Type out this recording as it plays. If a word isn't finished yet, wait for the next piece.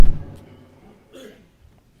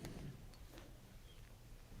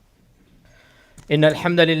إن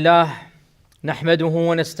الحمد لله نحمده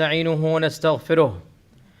ونستعينه ونستغفره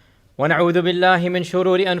ونعوذ بالله من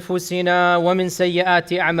شرور أنفسنا ومن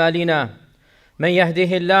سيئات أعمالنا من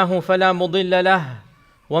يهده الله فلا مضل له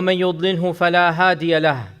ومن يضلله فلا هادي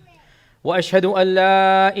له وأشهد أن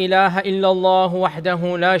لا إله إلا الله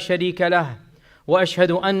وحده لا شريك له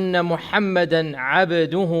وأشهد أن محمدا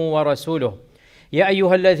عبده ورسوله يا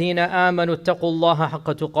أيها الذين آمنوا اتقوا الله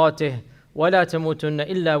حق تقاته ولا تموتن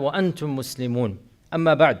إلا وأنتم مسلمون.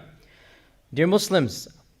 Amma ba'd. Dear Muslims,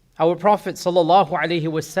 our Prophet sallallahu alaihi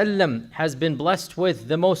wasallam has been blessed with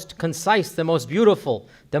the most concise, the most beautiful,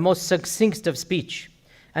 the most succinct of speech.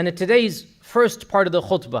 And in today's first part of the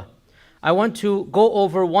khutbah, I want to go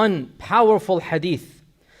over one powerful hadith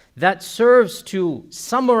that serves to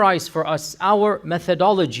summarize for us our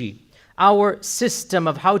methodology, our system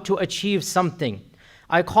of how to achieve something.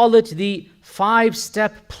 I call it the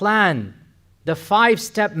 5-step plan, the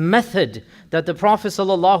 5-step method that the Prophet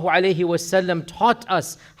ﷺ taught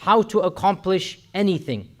us how to accomplish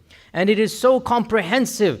anything. And it is so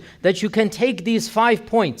comprehensive that you can take these 5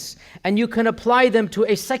 points and you can apply them to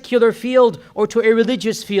a secular field or to a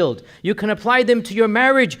religious field. You can apply them to your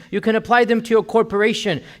marriage, you can apply them to your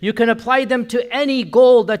corporation, you can apply them to any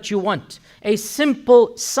goal that you want. A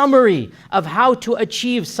simple summary of how to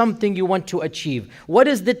achieve something you want to achieve. What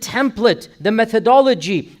is the template, the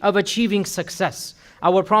methodology of achieving success?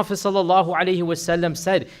 Our Prophet ﷺ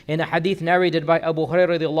said in a hadith narrated by Abu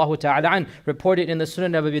Hurairah radiallahu ta'ala an, reported in the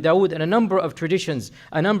Sunan of Abi Dawud and a number of traditions,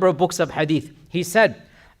 a number of books of hadith. He said,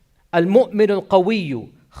 "Al-mu'min al-qawiyyu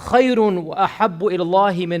khayrun wa ahabbu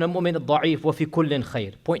ilallahi min al-mu'min al-da'if wa fi kullin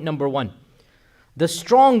khayr." Point number 1. The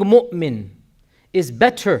strong mu'min is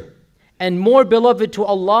better and more beloved to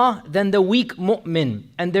Allah than the weak mu'min,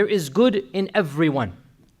 and there is good in everyone.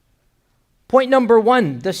 Point number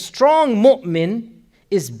 1, the strong mu'min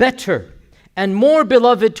is better and more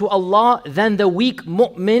beloved to Allah than the weak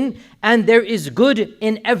mu'min, and there is good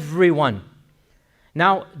in everyone.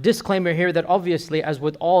 Now, disclaimer here that obviously, as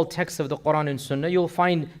with all texts of the Quran and Sunnah, you'll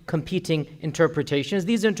find competing interpretations.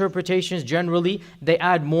 These interpretations generally, they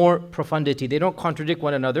add more profundity. They don't contradict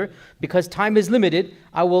one another. Because time is limited,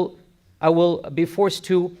 I will be forced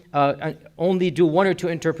to only do 1 or 2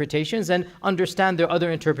 interpretations and understand their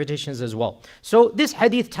other interpretations as well. So this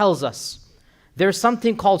hadith tells us there's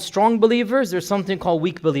something called strong believers, there's something called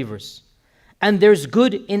weak believers. And there's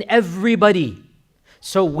good in everybody.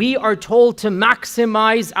 So we are told to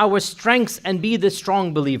maximize our strengths and be the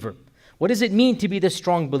strong believer. What does it mean to be the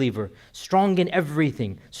strong believer? Strong in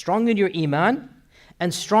everything. Strong in your iman,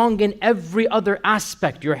 and strong in every other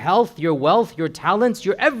aspect, your health, your wealth, your talents,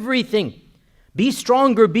 your everything. Be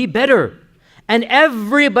stronger, be better. And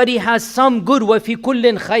everybody has some good, وَفِي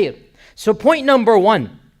كُلٍّ خَيْرٍ. So point number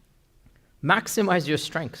 1, maximize your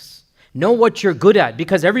strengths. Know what you're good at,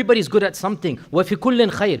 because everybody's good at something. وَفِي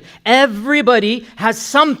كُلٍّ خَيْرٍ. Everybody has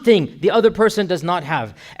something the other person does not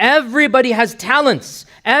have. Everybody has talents.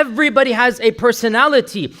 Everybody has a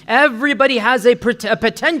personality. Everybody has a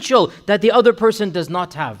potential that the other person does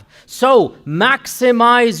not have. So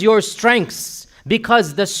maximize your strengths,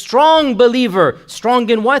 because the strong believer, strong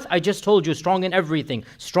in what? I just told you, strong in everything.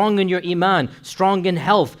 Strong in your iman, strong in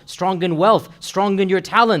health, strong in wealth, strong in your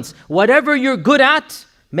talents. Whatever you're good at,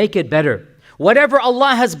 make it better. Whatever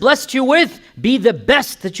Allah has blessed you with, be the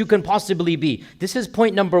best that you can possibly be. This is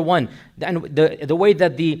point number 1. And the way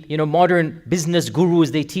that the modern business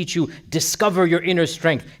gurus, they teach you, discover your inner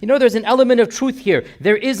strength. There's an element of truth here.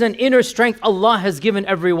 There is an inner strength Allah has given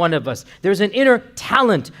every one of us. There's an inner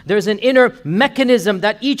talent. There's an inner mechanism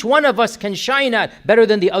that each one of us can shine at better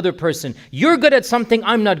than the other person. You're good at something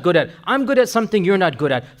I'm not good at. I'm good at something you're not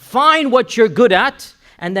good at. Find what you're good at,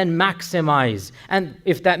 and then maximize. And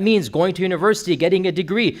if that means going to university, getting a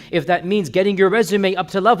degree, if that means getting your resume up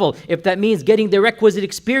to level, if that means getting the requisite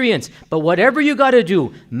experience, but whatever you got to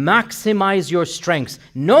do, maximize your strengths.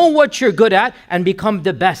 Know what you're good at and become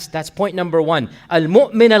the best. That's point number 1.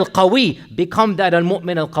 Al-mu'min al-qawi. Become that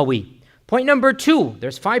al-mu'min al-qawi. Point number 2.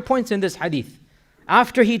 There's 5 points in this hadith.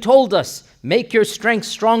 After he told us, make your strength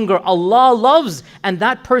stronger, Allah loves, and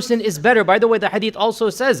that person is better. By the way, the hadith also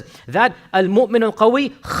says that al-mu'min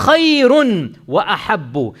al-qawi khayrun wa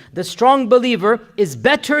ahabbu. The strong believer is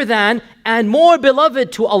better than and more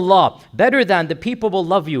beloved to Allah. Better than, the people will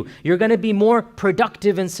love you. You're going to be more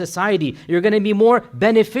productive in society. You're going to be more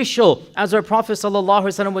beneficial. As our Prophet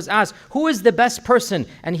ﷺ was asked, who is the best person?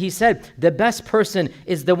 And he said, the best person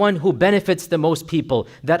is the one who benefits the most people.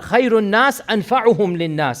 That khayrun nas anfa'uhum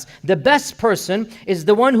lin nas. The best person is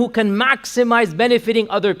the one who can maximize benefiting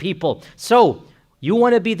other people. So You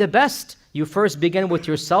want to be the best? You first begin with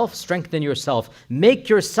yourself, strengthen yourself. Make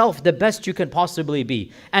yourself the best you can possibly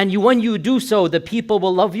be. And when you do so, the people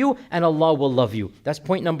will love you and Allah will love you. That's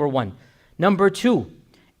point number one. Number two,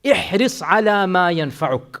 احرص على ما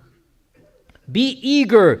ينفعك. Be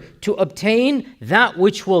eager to obtain that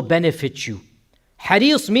which will benefit you.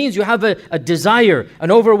 Haris means you have a desire,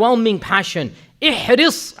 an overwhelming passion.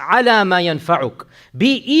 احرص على ما ينفعك.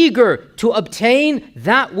 Be eager to obtain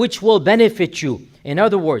that which will benefit you. In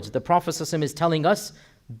other words, the Prophet ﷺ is telling us,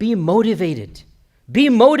 be motivated. Be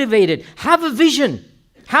motivated. Have a vision.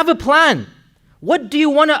 Have a plan. What do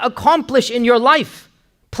you want to accomplish in your life?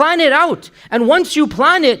 Plan it out. And once you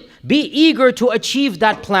plan it, be eager to achieve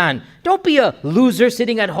that plan. Don't be a loser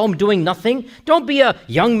sitting at home doing nothing. Don't be a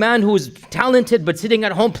young man who's talented but sitting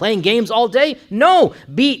at home playing games all day. No,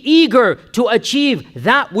 be eager to achieve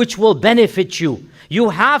that which will benefit you. You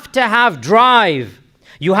have to have drive.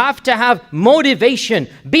 You have to have motivation.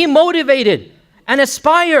 Be motivated and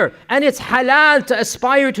aspire. And it's halal to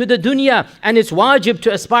aspire to the dunya, and it's wajib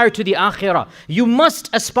to aspire to the akhirah. You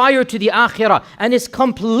must aspire to the akhirah, and it's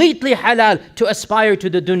completely halal to aspire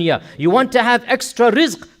to the dunya. You want to have extra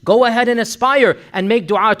rizq? Go ahead and aspire and make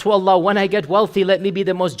dua to Allah. When I get wealthy, let me be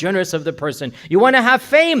the most generous of the person. You want to have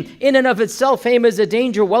fame? In and of itself, fame is a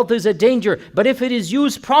danger, wealth is a danger. But if it is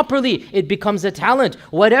used properly, it becomes a talent.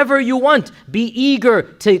 Whatever you want, be eager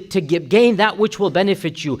to gain that which will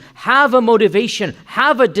benefit you. Have a motivation,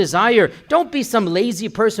 have a desire. Don't be some lazy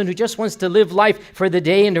person who just wants to live life for the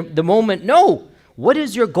day and the moment. No. What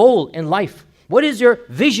is your goal in life? What is your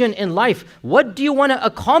vision in life? What do you want to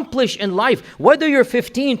accomplish in life? Whether you're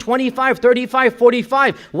 15, 25, 35,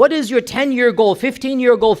 45, what is your 10-year goal,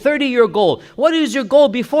 15-year goal, 30-year goal? What is your goal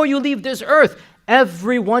before you leave this earth?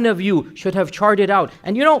 Every one of you should have charted out.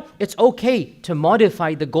 And you know, it's okay to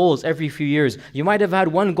modify the goals every few years. You might have had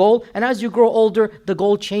one goal, and as you grow older, the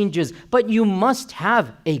goal changes. But you must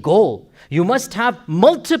have a goal. You must have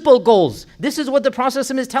multiple goals. This is what the Prophet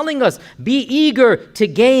is telling us. Be eager to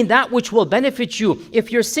gain that which will benefit you.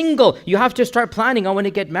 If you're single, you have to start planning. I want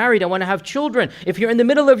to get married. I want to have children. If you're in the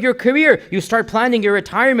middle of your career, you start planning your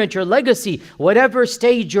retirement, your legacy. Whatever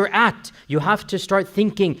stage you're at, you have to start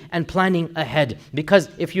thinking and planning ahead. Because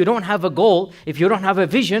if you don't have a goal, if you don't have a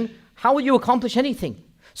vision, how will you accomplish anything?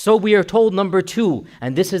 So we are told, number two,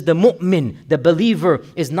 and this is the mu'min, the believer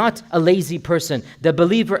is not a lazy person. The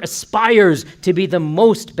believer aspires to be the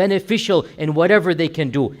most beneficial in whatever they can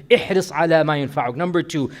do. Ihris ala ma yanfa'uk. Number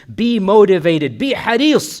two, be motivated, be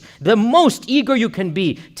haris, the most eager you can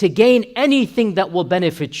be to gain anything that will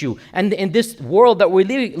benefit you. And in this world that we're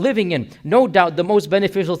living in, no doubt the most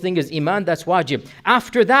beneficial thing is iman, that's wajib.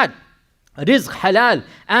 After that, rizq halal,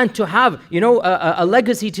 and to have, a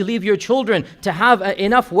legacy to leave your children, to have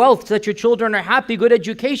enough wealth so that your children are happy, good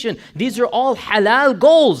education. These are all halal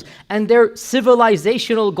goals, and they're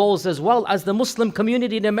civilizational goals as well. As the Muslim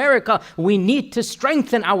community in America, we need to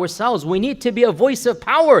strengthen ourselves. We need to be a voice of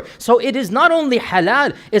power. So it is not only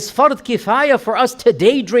halal, it's fard kifaya for us to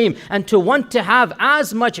daydream and to want to have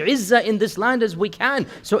as much izzah in this land as we can.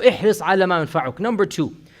 So ihris ala ma yanfa'uk. Number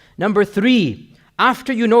two. Number three,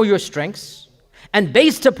 after you know your strengths, and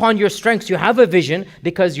based upon your strengths, you have a vision,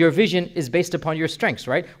 because your vision is based upon your strengths,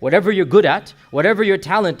 right? Whatever you're good at, whatever you're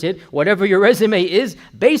talented, whatever your resume is,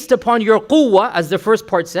 based upon your quwwah, as the first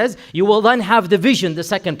part says, you will then have the vision, the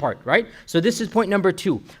second part, right? So this is point number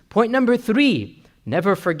two. Point number three,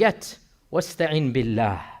 never forget, wasta'in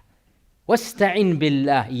billah. Wasta'in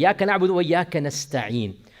billah. Iyaka na'budu wa iyaka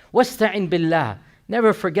nasta'in. Wasta'in billah.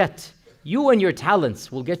 Never forget, you and your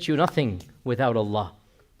talents will get you nothing without Allah.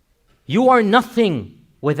 You are nothing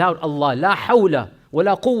without Allah. La hawla wa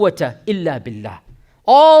la quwwata illa billah.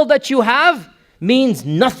 All that you have means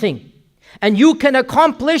nothing. And you can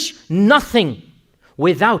accomplish nothing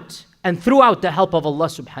without and throughout the help of Allah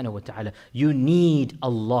subhanahu wa ta'ala. You need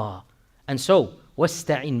Allah. And so,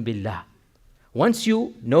 wasta'in billah. Once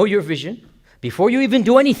you know your vision, before you even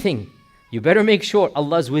do anything, you better make sure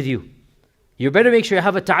Allah's with you. You better make sure you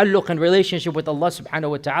have a ta'alluq and relationship with Allah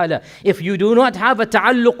subhanahu wa ta'ala. If you do not have a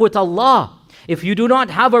ta'alluq with Allah, if you do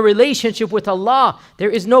not have a relationship with Allah,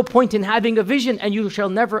 there is no point in having a vision, and you shall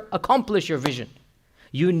never accomplish your vision.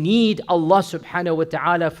 You need Allah subhanahu wa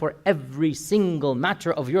ta'ala for every single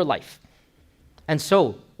matter of your life. And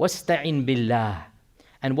so, wasta'in billah.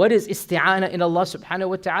 And what is isti'ana in Allah subhanahu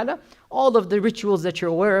wa ta'ala? All of the rituals that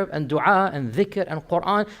you're aware of, and dua, and dhikr, and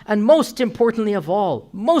Qur'an, and most importantly of all,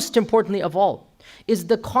 is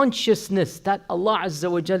the consciousness that Allah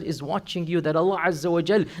Azza wa Jal is watching you, that Allah Azza wa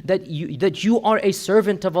Jal, that you are a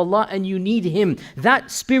servant of Allah and you need Him.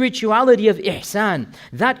 That spirituality of ihsan,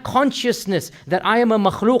 that consciousness that I am a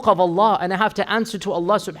makhlooq of Allah and I have to answer to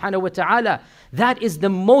Allah subhanahu wa ta'ala. That is the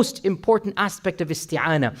most important aspect of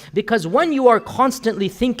isti'ana. Because when you are constantly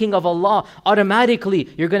thinking of Allah, automatically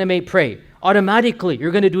you're going to pray. Automatically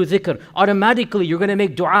you're going to do dhikr. Automatically you're going to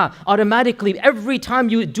make dua. Automatically every time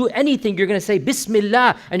you do anything, you're going to say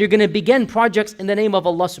Bismillah, and you're going to begin projects in the name of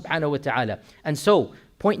Allah subhanahu wa ta'ala. And so,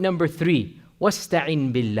 point number 3,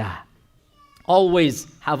 wasta'in billah. Always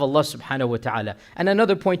have Allah subhanahu wa ta'ala. And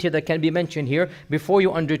another point here that can be mentioned here, before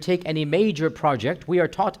you undertake any major project, we are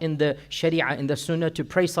taught in the Sharia, in the Sunnah, to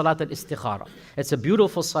pray Salat al-Istikhara. It's a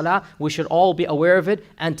beautiful salah. We should all be aware of it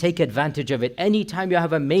and take advantage of it. Anytime you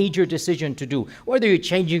have a major decision to do, whether you're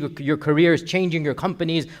changing your careers, changing your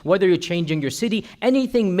companies, whether you're changing your city,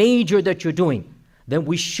 anything major that you're doing, then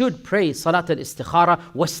we should pray Salat al-Istikhara,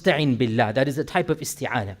 wasta'in billah. That is a type of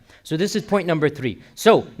isti'ana. So this is point number 3.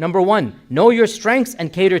 So, number 1, know your strengths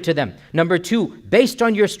and cater to them. Number 2, based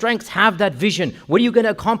on your strengths, have that vision. What are you going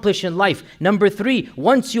to accomplish in life? Number 3,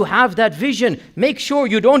 once you have that vision, make sure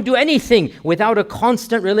you don't do anything without a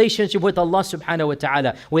constant relationship with Allah subhanahu wa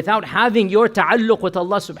ta'ala, without having your ta'alluq with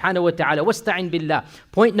Allah subhanahu wa ta'ala. Wasta'in billah.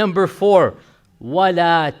 Point number 4,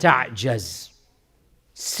 wala ta'jaz.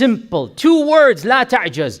 Simple, 2 words, la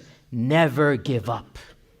ta'jaz. Never give up.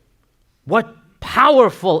 What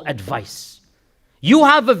powerful advice. You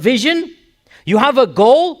have a vision, you have a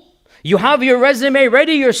goal, you have your resume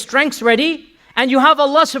ready, your strengths ready, and you have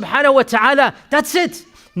Allah subhanahu wa ta'ala. That's it.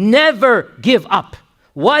 Never give up.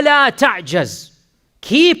 Wala ta'jaz.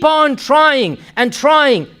 Keep on trying and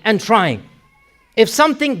trying and trying. If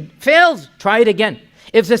something fails, try it again.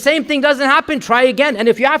 If the same thing doesn't happen, try again. And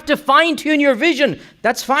if you have to fine-tune your vision,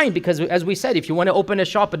 that's fine. Because as we said, if you want to open a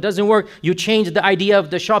shop, it doesn't work, you change the idea of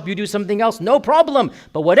the shop, you do something else, no problem.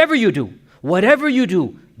 But whatever you do,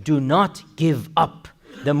 do not give up.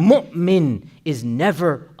 The mu'min is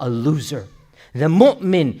never a loser. The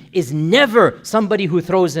mu'min is never somebody who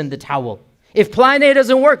throws in the towel. If plan A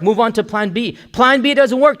doesn't work, move on to plan B. Plan B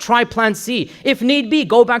doesn't work, try plan C. If need be,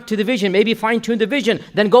 go back to the vision, maybe fine-tune the vision,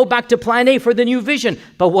 then go back to plan A for the new vision.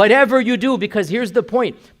 But whatever you do, because here's the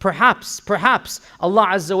point, perhaps Allah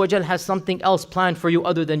Azza wa Jal has something else planned for you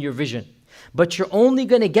other than your vision. But you're only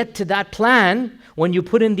going to get to that plan when you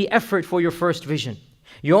put in the effort for your first vision.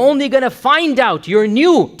 You're only going to find out your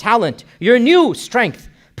new talent, your new strength.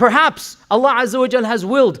 Perhaps Allah Azza wa Jal has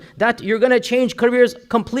willed that you're going to change careers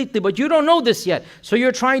completely, but you don't know this yet. So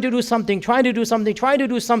you're trying to do something,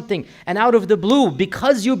 and out of the blue,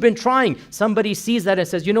 because you've been trying, somebody sees that and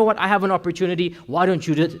says, you know what, I have an opportunity, why don't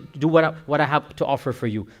you do what I have to offer for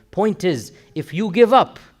you? Point is, if you give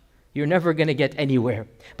up, you're never going to get anywhere.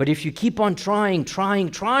 But if you keep on trying,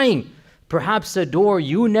 perhaps a door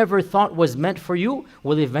you never thought was meant for you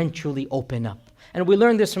will eventually open up. And we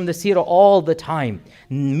learn this from the seerah all the time.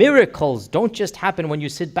 Miracles don't just happen when you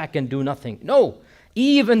sit back and do nothing. No.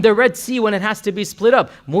 Even the Red Sea, when it has to be split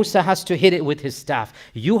up, Musa has to hit it with his staff.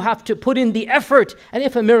 You have to put in the effort. And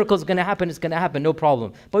if a miracle is going to happen, it's going to happen, no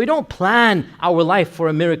problem. But we don't plan our life for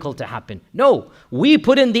a miracle to happen. No. We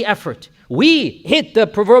put in the effort. We hit the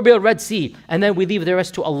proverbial Red Sea. And then we leave the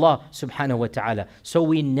rest to Allah subhanahu wa ta'ala. So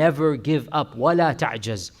we never give up. Wala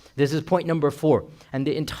ta'jaz. This is point number 4. And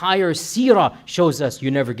the entire seerah shows us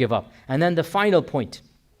you never give up. And then the final point.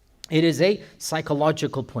 It is a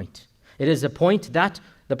psychological point. It is a point that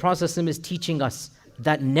the Prophet is teaching us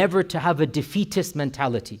that never to have a defeatist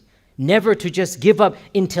mentality. Never to just give up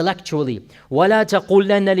intellectually. وَلَا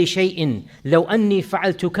تَقُلَّنَّ لِشَيْءٍ لَوْ أَنِّي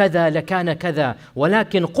فَعَلْتُ كَذَا لَكَانَ كَذَا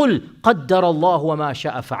وَلَكِنْ قُلْ قَدَّرَ اللَّهُ وَمَا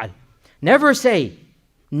شَاءَ فَعَلْ. Never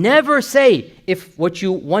say if what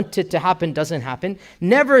you wanted to happen doesn't happen.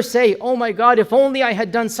 Never say, oh my God, if only I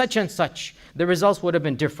had done such and such, the results would have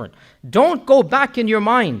been different. Don't go back in your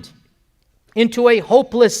mind into a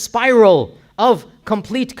hopeless spiral of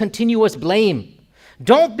complete continuous blame.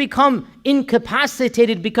 Don't become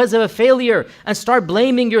incapacitated because of a failure and start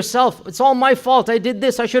blaming yourself. It's all my fault. I did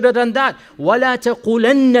this. I should have done that. وَلَا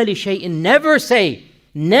تَقُولَنَّ لِشَيْءٍ.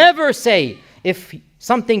 Never say, if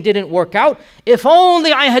something didn't work out, if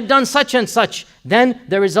only I had done such and such, then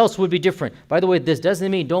the results would be different. By the way, this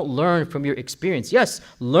doesn't mean don't learn from your experience. Yes,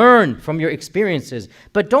 learn from your experiences,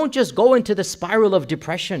 but don't just go into the spiral of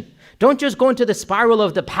depression. Don't just go into the spiral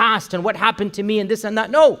of the past and what happened to me and this and that.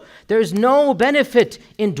 No, there's no benefit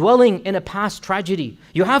in dwelling in a past tragedy.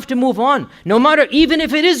 You have to move on. No matter, even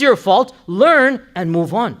if it is your fault, learn and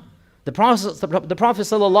move on. The Prophet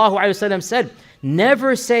ﷺ said,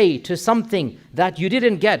 never say to something that you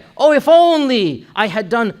didn't get, oh, if only I had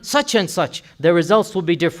done such and such, the results will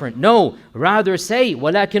be different. No, rather say,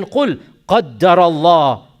 وَلَكِنْ قُلْ قَدَّرَ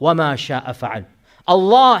اللَّهُ وَمَا شَاءَ فَعَلْ.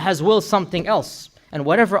 Allah has willed something else. And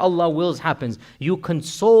whatever Allah wills happens. You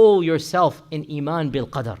console yourself in iman bil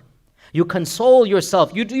qadar. You console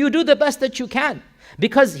yourself. You do the best that you can.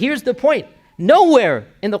 Because here's the point. Nowhere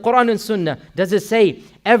in the Quran and Sunnah does it say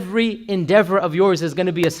every endeavor of yours is going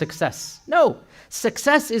to be a success. No.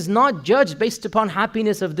 Success is not judged based upon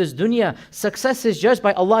happiness of this dunya. Success is judged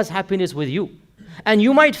by Allah's happiness with you. And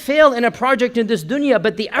you might fail in a project in this dunya,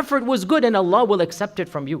 but the effort was good and Allah will accept it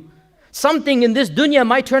from you. Something in this dunya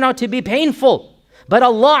might turn out to be painful, but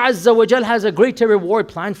Allah Azza wa Jal has a greater reward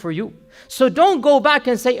planned for you. So don't go back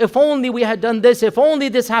and say, if only we had done this, if only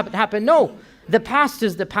this happened. No, the past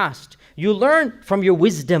is the past. You learn from your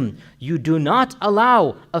wisdom. You do not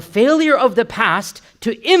allow a failure of the past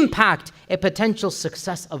to impact a potential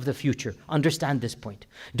success of the future. Understand this point.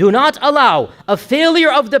 Do not allow a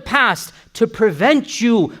failure of the past to prevent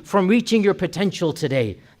you from reaching your potential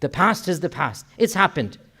today. The past is the past. It's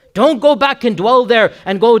happened. Don't go back and dwell there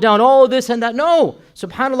and go down, oh, this and that. No.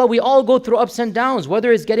 SubhanAllah, we all go through ups and downs,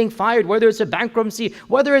 whether it's getting fired, whether it's a bankruptcy,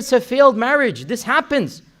 whether it's a failed marriage. This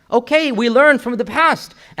happens. Okay, we learn from the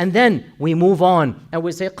past. And then we move on and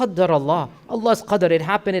we say, Qaddar Allah. Allah's qadar, it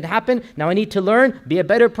happened. Now I need to learn, be a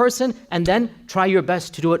better person, and then try your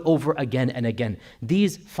best to do it over again and again.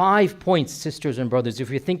 These 5 points, sisters and brothers, if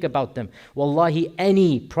you think about them, wallahi,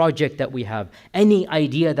 any project that we have, any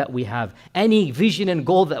idea that we have, any vision and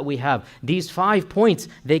goal that we have, these 5 points,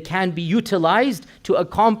 they can be utilized to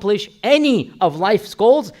accomplish any of life's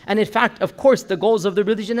goals. And in fact, of course, the goals of the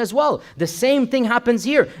religion as well. The same thing happens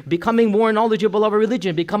here. Becoming more knowledgeable of a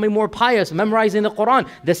religion, becoming more pious, memorizing the Quran.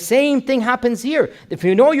 The same thing happens here. If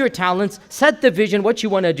you know your talents, set the vision, what you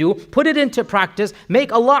want to do, put it into practice,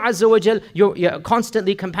 make Allah Azza wa Jal your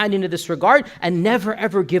constantly companion in this regard, and never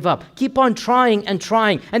ever give up. Keep on trying and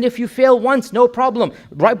trying. And if you fail once, no problem.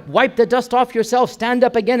 Wipe the dust off yourself, stand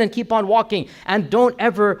up again and keep on walking. And don't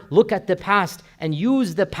ever look at the past and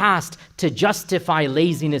use the past to justify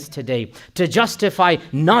laziness today, to justify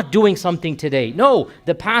not doing something today. No,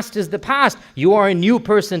 the past is the past. You are a new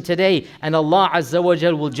person today, and Allah Azza wa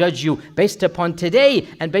Jal will judge you based upon today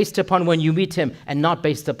and based upon when you meet Him, and not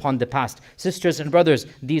based upon the past. Sisters and brothers,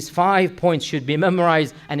 these 5 points should be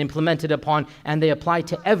memorized and implemented upon, and they apply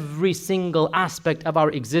to every single aspect of our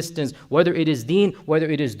existence, whether it is deen, whether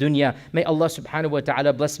it is dunya. May Allah subhanahu wa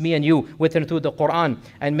ta'ala bless me and you with and through the Quran,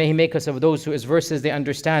 and may He make us of those who His verses they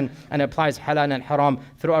understand and applies halal and haram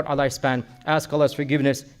throughout our lifespan. Ask Allah's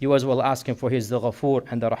forgiveness. You as well ask Him for His the Ghafoor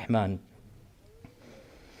and the Rahman.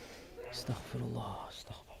 Astaghfirullah.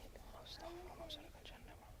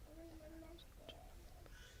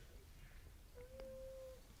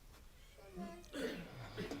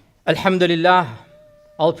 Alhamdulillah,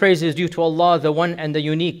 all praise is due to Allah, the one and the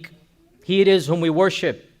unique. He it is whom we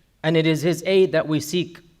worship, and it is His aid that we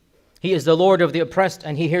seek. He is the Lord of the oppressed,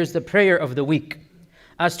 and He hears the prayer of the weak.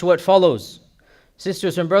 As to what follows,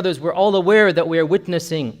 sisters and brothers, we're all aware that we are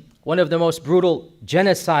witnessing one of the most brutal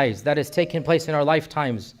genocides that has taken place in our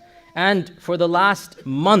lifetimes. And for the last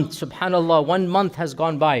month, subhanAllah, 1 month has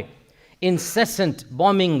gone by. Incessant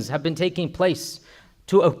bombings have been taking place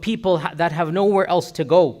to a people that have nowhere else to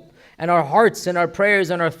go. And our hearts and our prayers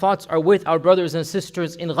and our thoughts are with our brothers and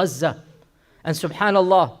sisters in Gaza. And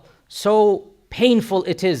subhanAllah, so painful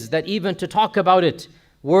it is that even to talk about it,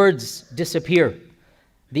 words disappear.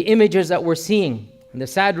 The images that we're seeing, and the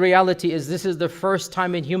sad reality is this is the first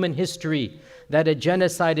time in human history that a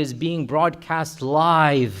genocide is being broadcast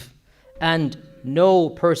live, and no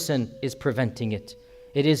person is preventing it.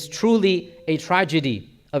 It is truly a tragedy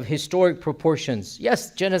of historic proportions.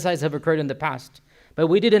 Yes, genocides have occurred in the past, but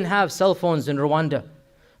we didn't have cell phones in Rwanda.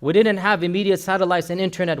 We didn't have immediate satellites and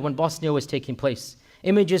internet when Bosnia was taking place.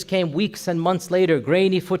 Images came weeks and months later,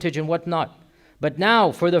 grainy footage and whatnot. But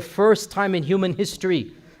now, for the first time in human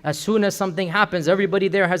history, as soon as something happens, everybody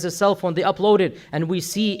there has a cell phone, they upload it, and we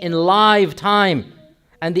see in live time.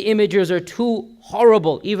 And the images are too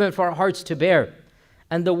horrible, even for our hearts to bear.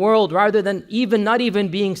 And the world, rather than not even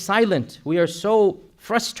being silent, we are so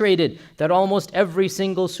frustrated that almost every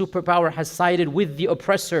single superpower has sided with the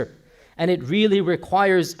oppressor. And it really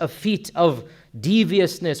requires a feat of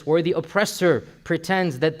deviousness where the oppressor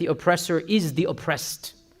pretends that the oppressor is the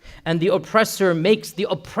oppressed. And the oppressor makes the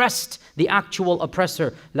oppressed the actual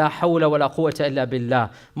oppressor. La hawla wa la quwwata illa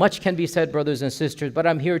billah. Much can be said, brothers and sisters, but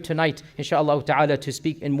I'm here tonight, inshallah ta'ala, to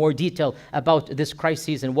speak in more detail about this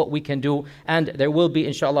crisis and what we can do. And there will be,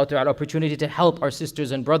 inshallah ta'ala, opportunity to help our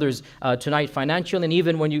sisters and brothers tonight financially. And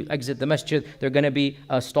even when you exit the masjid, there are going to be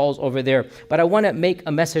stalls over there. But I want to make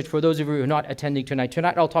a message for those of you who are not attending tonight.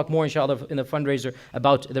 Tonight I'll talk more, inshallah, in the fundraiser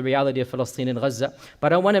about the reality of Palestine and Gaza.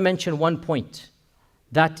 But I want to mention one point,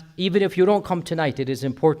 that even if you don't come tonight, it is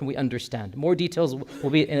important we understand. More details will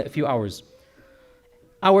be in a few hours.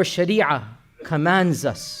 Our Sharia commands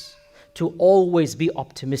us to always be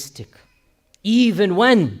optimistic, even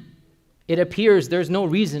when it appears there's no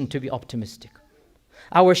reason to be optimistic.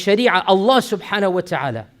 Our Sharia, Allah subhanahu wa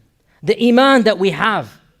ta'ala, the iman that we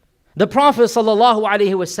have, the Prophet sallallahu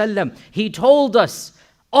alaihi wasallam, he told us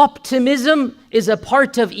optimism is a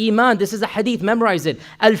part of iman. This is a hadith, memorize it.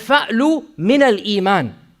 Al-fa'lu min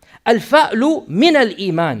al-iman. Al-fa'lu min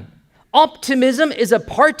al-iman. Optimism is a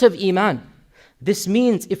part of iman. This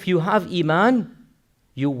means if you have iman,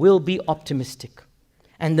 you will be optimistic.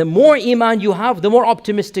 And the more iman you have, the more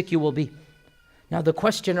optimistic you will be. Now the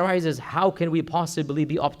question arises, how can we possibly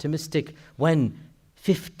be optimistic when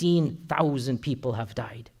 15,000 people have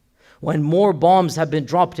died? When more bombs have been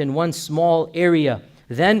dropped in one small area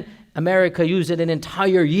than America used it an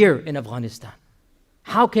entire year in Afghanistan?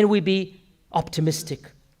 How can we be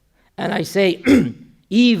optimistic? And I say,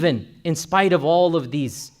 even in spite of all of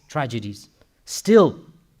these tragedies, still,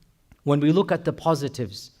 when we look at the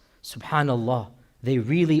positives, subhanallah, they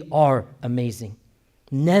really are amazing.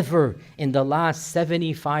 Never in the last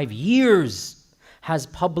 75 years has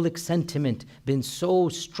public sentiment been so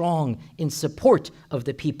strong in support of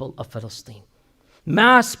the people of Palestine.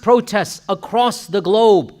 Mass protests across the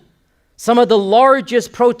globe. Some of the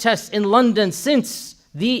largest protests in London since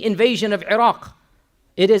the invasion of Iraq.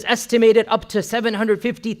 It is estimated up to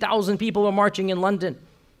 750,000 people are marching in London.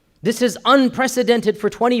 This is unprecedented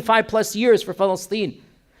for 25 plus years for Palestine.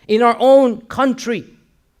 In our own country,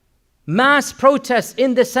 mass protests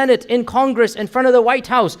in the Senate, in Congress, in front of the White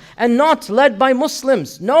House, and not led by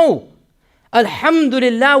Muslims. No.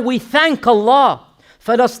 Alhamdulillah, we thank Allah.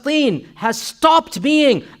 Palestine has stopped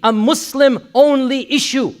being a Muslim-only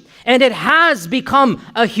issue, and it has become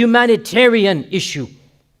a humanitarian issue.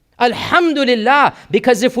 Alhamdulillah,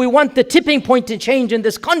 because if we want the tipping point to change in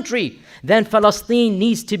this country, then Palestine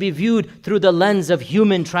needs to be viewed through the lens of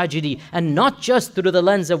human tragedy and not just through the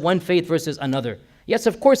lens of one faith versus another. Yes,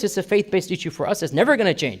 of course, it's a faith-based issue for us. It's never going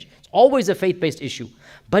to change. It's always a faith-based issue.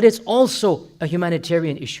 But it's also a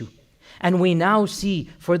humanitarian issue. And we now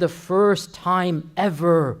see, for the first time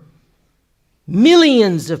ever,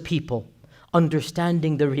 millions of people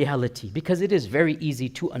understanding the reality, because it is very easy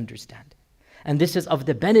to understand. And this is of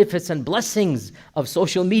the benefits and blessings of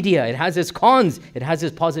social media. It has its cons, it has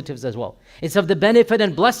its positives as well. It's of the benefit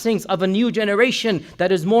and blessings of a new generation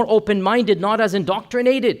that is more open-minded, not as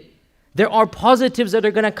indoctrinated. There are positives that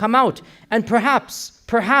are going to come out. And perhaps,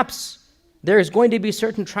 there is going to be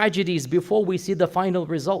certain tragedies before we see the final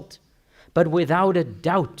result. But without a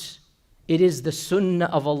doubt, it is the sunnah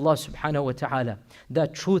of Allah subhanahu wa ta'ala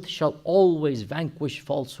that truth shall always vanquish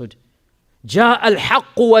falsehood. جاء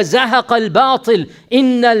الحق وزهق الباطل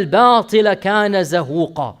إن الباطل كان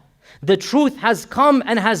زهوقا. The truth has come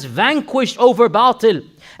and has vanquished over batil.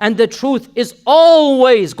 And the truth is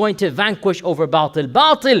always going to vanquish over batil.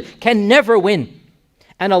 Batil can never win.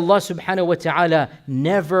 And Allah subhanahu wa ta'ala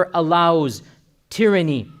never allows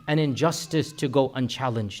tyranny and injustice to go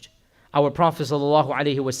unchallenged. Our Prophet sallallahu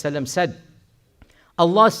alaihi wasallam said,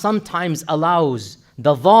 Allah sometimes allows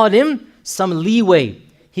the zalim some leeway.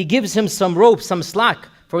 He gives him some rope, some slack.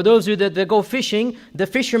 For those of you that go fishing, the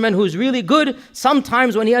fisherman who's really good,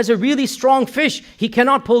 sometimes when he has a really strong fish, he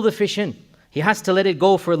cannot pull the fish in. He has to let it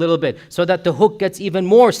go for a little bit so that the hook gets even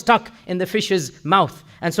more stuck in the fish's mouth.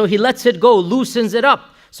 And so he lets it go, loosens it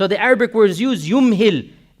up. So the Arabic word is used, yumhil,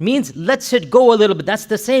 means lets it go a little bit. That's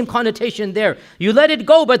the same connotation there. You let it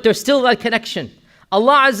go, but there's still that connection.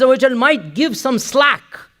 Allah Azza wa Jal might give some slack,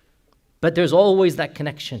 but there's always that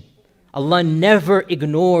connection. Allah never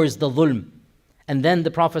ignores the dhulm. And then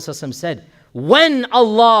the Prophet ﷺ said, when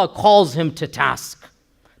Allah calls him to task,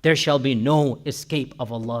 there shall be no escape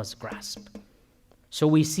of Allah's grasp. So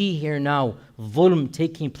we see here now dhulm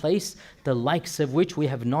taking place, the likes of which we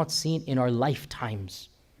have not seen in our lifetimes.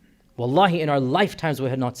 Wallahi, in our lifetimes we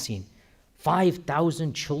had not seen.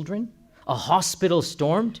 5,000 children, a hospital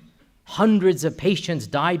stormed, hundreds of patients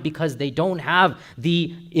died because they don't have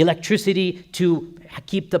the electricity to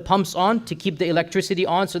keep the pumps on, to keep the electricity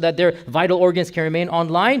on so that their vital organs can remain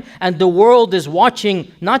online. And the world is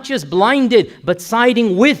watching, not just blinded, but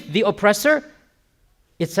siding with the oppressor.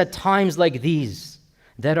 It's at times like these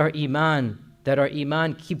that our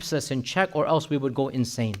iman keeps us in check, or else we would go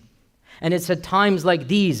insane. And it's at times like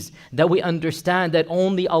these that we understand that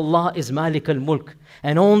only Allah is Malik al-Mulk,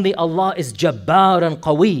 and only Allah is Jabbar and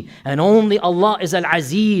Qawi, and only Allah is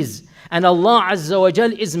Al-Aziz, and Allah Azza wa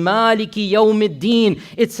Jal is Maliki Yawmiddin.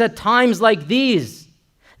 It's at times like these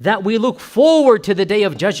that we look forward to the Day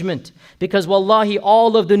of Judgment, because wallahi,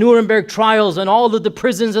 all of the Nuremberg trials and all of the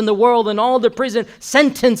prisons in the world and all the prison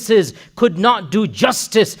sentences could not do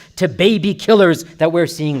justice to baby killers that we're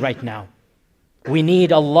seeing right now. We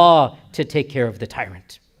need Allah to take care of the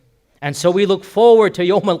tyrant. And so we look forward to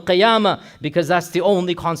Yawm al-Qiyamah, because that's the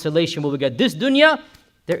only consolation we will get. This dunya,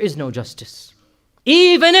 there is no justice.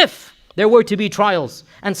 Even if there were to be trials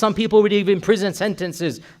and some people would even prison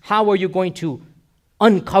sentences, how are you going to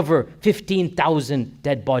uncover 15,000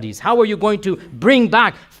 dead bodies? How are you going to bring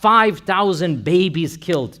back 5,000 babies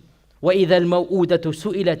killed? وَإِذَا الْمَوْءُودَةُ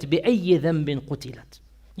سُئِلَتْ بِأَيِّ ذَنْبٍ قُتِلَتْ.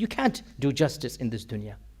 You can't do justice in this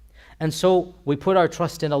dunya. And so we put our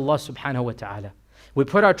trust in Allah subhanahu wa ta'ala. We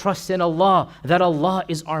put our trust in Allah, that Allah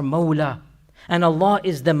is our Mawla, and Allah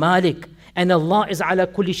is the Malik, and Allah is ala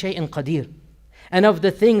kulli shay'in qadir. And of the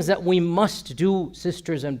things that we must do,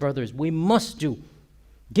 sisters and brothers, we must do,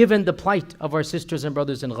 given the plight of our sisters and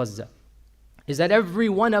brothers in Gaza, is that every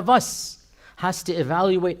one of us has to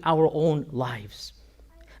evaluate our own lives.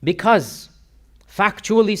 Because,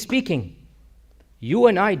 factually speaking, you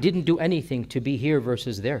and I didn't do anything to be here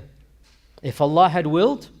versus there. If Allah had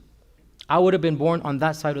willed, I would have been born on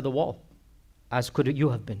that side of the wall, as could you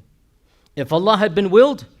have been. If Allah had been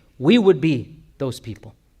willed, we would be those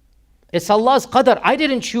people. It's Allah's qadr. I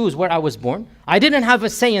didn't choose where I was born. I didn't have a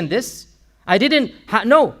say in this.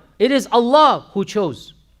 No, it is Allah who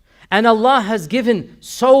chose. And Allah has given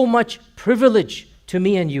so much privilege to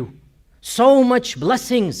me and you. So much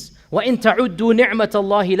blessings. وَإِن تَعُدُّوا نِعْمَةَ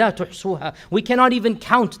اللَّهِ لَا تُحْصُوهَا. We cannot even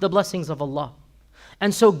count the blessings of Allah.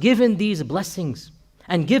 And so given these blessings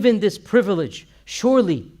and given this privilege,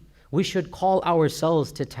 surely we should call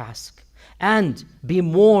ourselves to task and be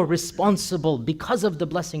more responsible because of the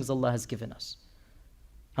blessings Allah has given us.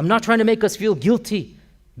 I'm not trying to make us feel guilty,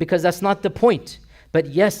 because that's not the point. But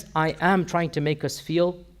yes, I am trying to make us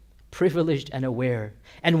feel privileged and aware.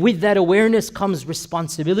 And with that awareness comes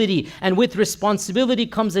responsibility. And with responsibility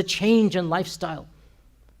comes a change in lifestyle.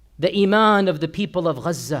 The iman of the people of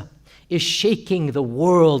Gaza is shaking the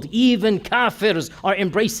world. Even kafirs are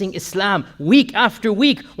embracing Islam week after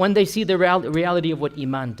week when they see the reality of what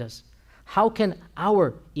iman does. How can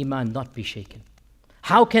our iman not be shaken?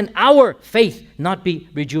 How can our faith not be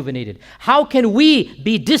rejuvenated? How can we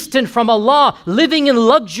be distant from Allah, living in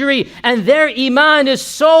luxury, and their iman is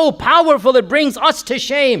so powerful it brings us to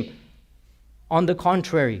shame? On the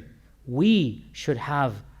contrary, we should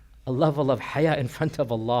have a level of haya in front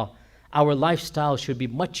of Allah. Our lifestyle should be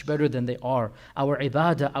much better than they are. Our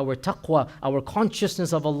ibadah, our taqwa, our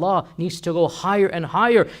consciousness of Allah needs to go higher and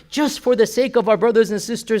higher, just for the sake of our brothers and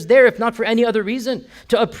sisters there, if not for any other reason,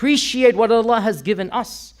 to appreciate what Allah has given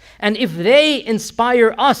us. And if they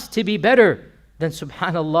inspire us to be better, then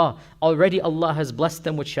subhanallah, already Allah has blessed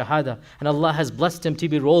them with shahada, and Allah has blessed them to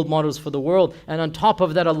be role models for the world. And on top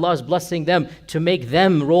of that, Allah is blessing them to make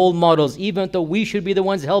them role models. Even though we should be the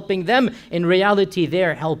ones helping them, in reality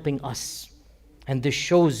they're helping us. And this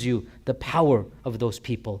shows you the power of those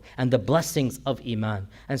people and the blessings of iman.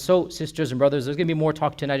 And so, sisters and brothers, there's going to be more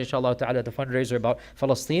talk tonight, inshallah ta'ala, at the fundraiser about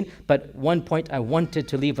Palestine. But one point I wanted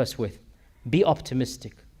to leave us with: be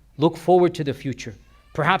optimistic. Look forward to the future.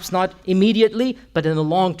 Perhaps not immediately, but in the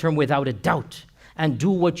long term, without a doubt. And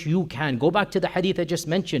do what you can. Go back to the hadith I just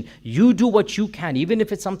mentioned. You do what you can, even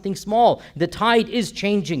if it's something small. The tide is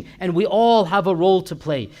changing, and we all have a role to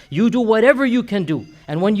play. You do whatever you can do.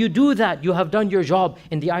 And when you do that, you have done your job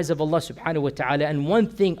in the eyes of Allah subhanahu wa ta'ala. And one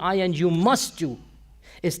thing I and you must do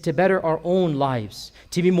is to better our own lives,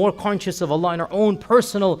 to be more conscious of Allah in our own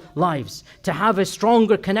personal lives, to have a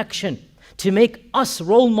stronger connection, to make us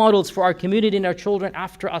role models for our community and our children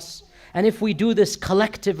after us. And if we do this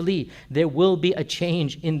collectively, there will be a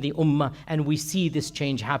change in the ummah, and we see this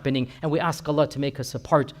change happening, and we ask Allah to make us a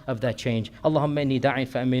part of that change. Allahumma inni da'in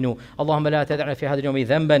fa'aminu. Allahumma la tad'a fi hadha al-yawmi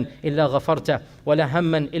dhanban illa ghafarta, wa la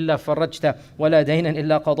hamman illa farajta, wa la daynan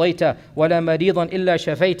illa qadayta, wa la maridan illa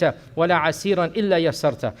shafayta, wa la asiran illa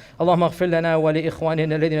yassarta. Allahumma ighfir lana wa li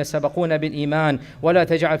ikhwanina alladhina sabaquna bil iman, wa la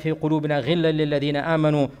taj'al fi qulubina ghillan lil ladhina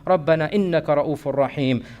amanu. Rabbana innaka ra'ufur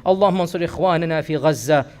rahim. Allahumma ansur ikhwanana fi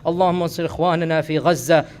Gaza. Allahumma اللهم انصر إخواننا في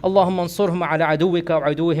غزة، اللهم انصرهم على عدوك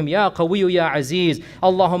وعدوهم يا قوي يا عزيز.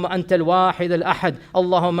 اللهم أنت الواحد الأحد،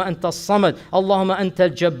 اللهم أنت الصمد، اللهم أنت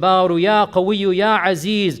الجبار يا قوي يا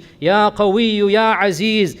عزيز، يا قوي يا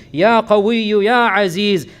عزيز، يا قوي يا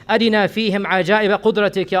عزيز. أرنا فيهم عجائب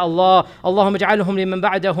قدرتك يا الله. اللهم اجعلهم لمن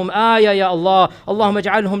بعدهم آية يا الله، اللهم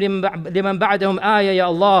اجعلهم لمن بعدهم آية يا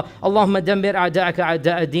الله. اللهم دمر أعداءك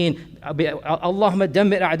أعداء الدين، اللهم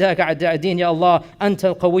دمر أعداءك أعداء الدين يا الله. أنت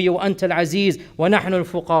القوي وأنت العزيز ونحن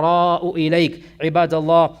الفقراء إليك. عباد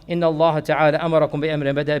الله، إن الله تعالى أمركم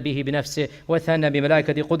بأمر بدأ به بنفسه وثنى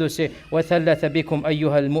بملائكة قدسه وثلث بكم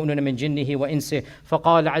أيها المؤمنون من جنه وإنسه،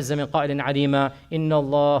 فقال عز من قائل عليما: إن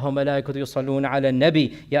الله وملائكته يصلون على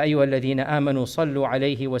النبي يا أيها الذين آمنوا صلوا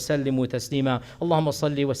عليه وسلموا تسليما. اللهم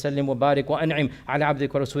صل وسلم وبارك وأنعم على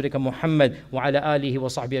عبدك ورسولك محمد وعلى آله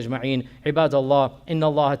وصحبه أجمعين. عباد الله، إن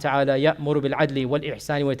الله تعالى يأمر بالعدل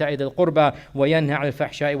والإحسان وإيتاء ذي القربى وينهى عن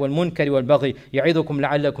الفحشاء والمنكر والبغي يعظكم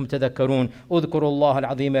لعلكم تذكرون. اذكروا الله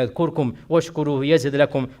العظيم يذكركم واشكروه يزد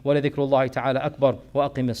لكم ولذكر الله تعالى أكبر.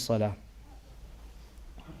 وأقم الصلاة.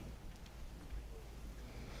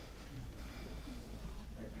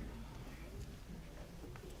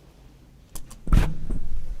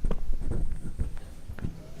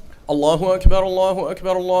 الله أكبر الله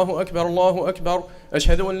أكبر الله أكبر الله أكبر.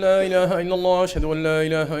 أشهد أن لا إله إلا الله، أشهد أن لا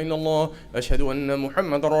إله إلا الله، أشهد أن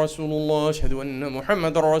محمد رسول الله، أشهد أن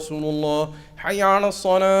محمد رسول الله. حي على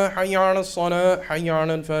الصلاة، حي على الصلاة، حي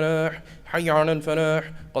على الفلاح، حي على الفلاح.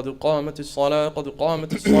 قد قامت الصلاة، قد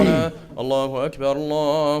قامت الصلاة. الله أكبر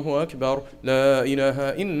الله أكبر. لا إله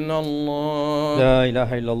إلا الله. لا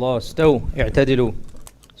إله إلا الله. استو اعتدلوا.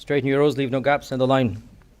 Straighten your rows, leave no gaps in the line.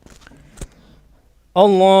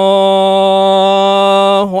 الله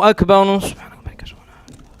أكبر.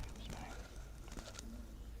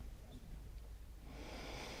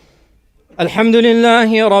 الحمد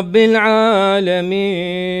لله رب العالمين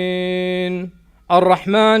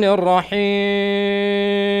الرحمن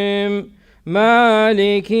الرحيم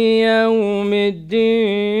مالك يوم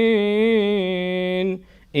الدين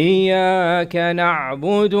إياك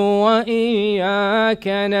نعبد وإياك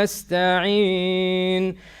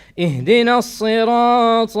نستعين اهدنا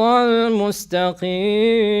الصراط المستقيم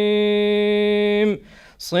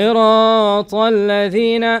صراط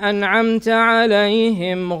الذين أنعمت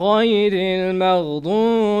عليهم غير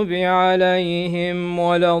المغضوب عليهم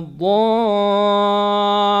ولا الضالين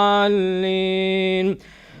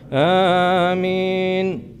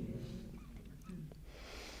آمين.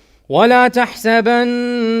 ولا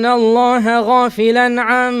تحسبن الله غافلا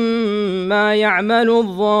عما يعمل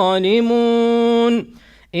الظالمون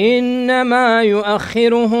إنما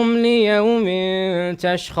يؤخرهم ليوم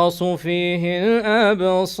تشخص فيه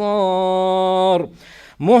الأبصار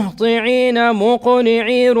مهطعين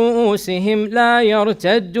مقنعي رؤوسهم لا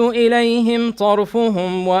يرتد إليهم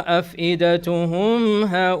طرفهم وأفئدتهم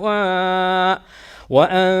هواء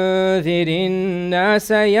وأنذر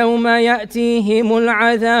الناس يوم يأتيهم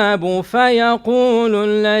العذاب فيقول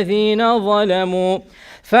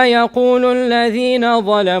الذين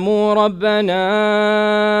ظلموا ربنا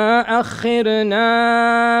أخرنا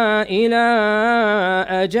إلى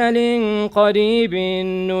أجل قريب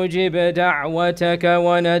نجب دعوتك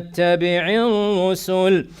ونتبع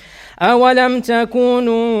الرسل أولم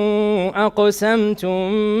تكونوا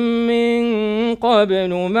أقسمتم من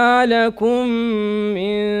قبل ما لكم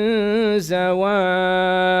من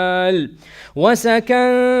زوال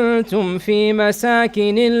وسكنتم في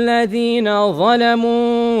مساكن الذين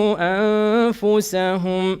ظلموا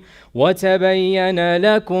أنفسهم وتبين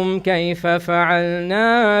لكم كيف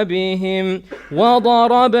فعلنا بهم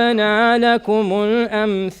وضربنا لكم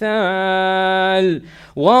الأمثال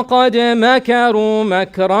وقد مكروا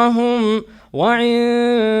مكرهم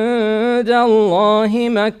وعند الله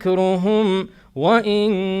مكرهم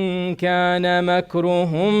وإن كان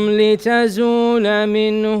مكرهم لتزول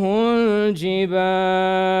منه الجبال.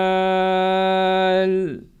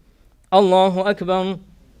 الله أكبر.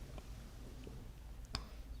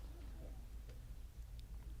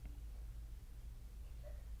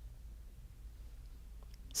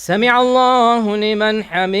 سمع الله لمن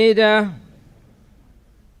حمده.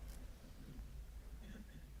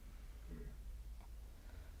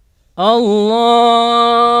 الله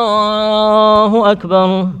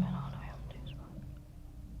أكبر.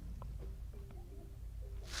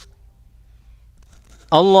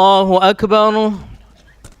 الله أكبر.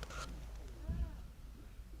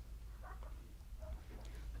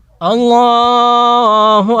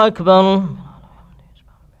 الله أكبر.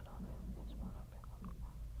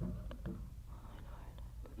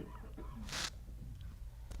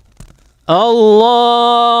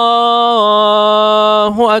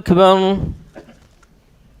 الله أكبر.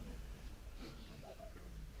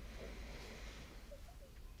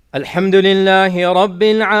 الحمد لله رب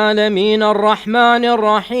العالمين الرحمن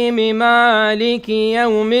الرحيم مالك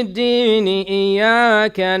يوم الدين،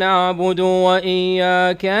 إياك نعبد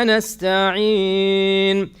وإياك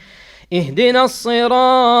نستعين، اهدنا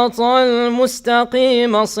الصراط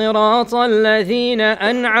المستقيم صراط الذين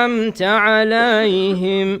أنعمت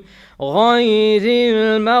عليهم غير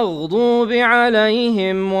المغضوب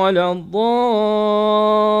عليهم ولا الضالين،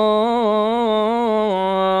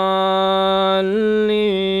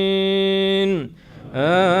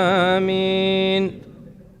 آمين.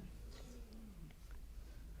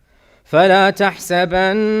 فلا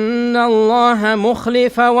تحسبن الله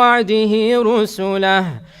مخلف وعده رسله،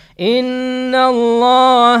 إن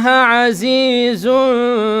الله عزيز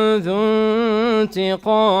ذو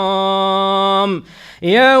انتقام.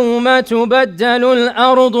 يوم تبدل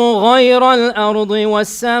الأرض غير الأرض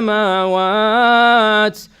والسماوات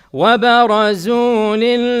وبرزوا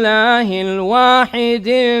لله الواحد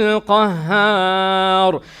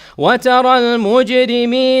القهار، وترى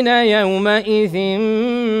المجرمين يومئذ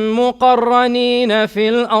مقرنين في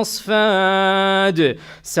الأصفاد،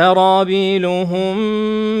 سرابيلهم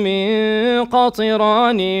من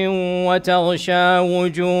قطران وتغشى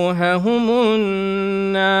وجوههم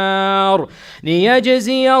النار،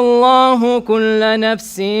 ليجزي الله كل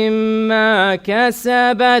نفس ما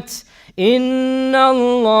كسبت، إن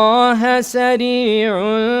الله سريع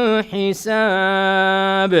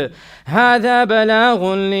الحساب. هذا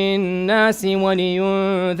بلاغ للناس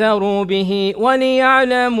ولينذروا به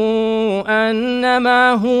وليعلموا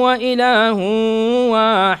أنما هو إله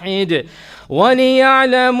واحد،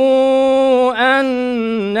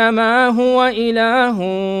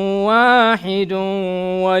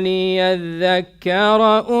 وليذكر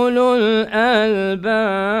أولو الألباب.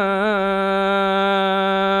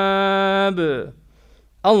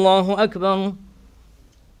 الله أكبر.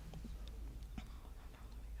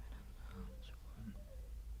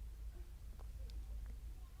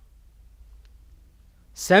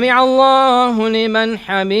 سمع الله لمن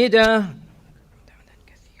حمده.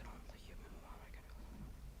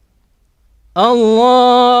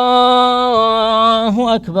 الله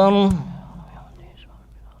أكبر.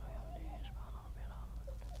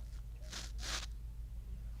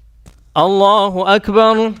 الله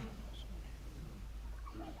أكبر.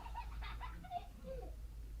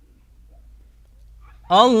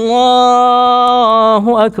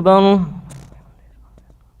 الله أكبر.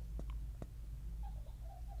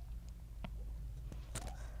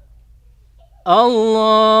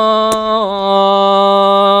 الله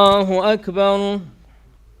أكبر.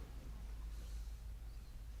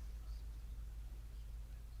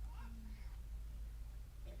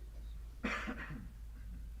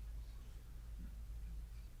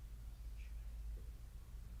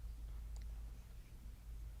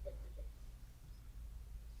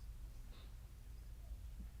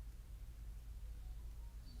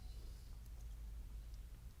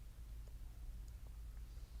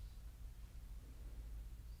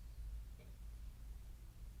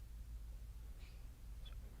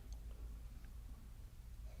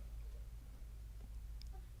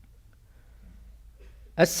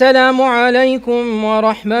 السلام عليكم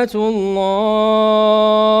ورحمة الله.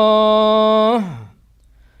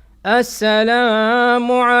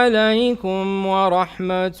 السلام عليكم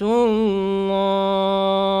ورحمة الله.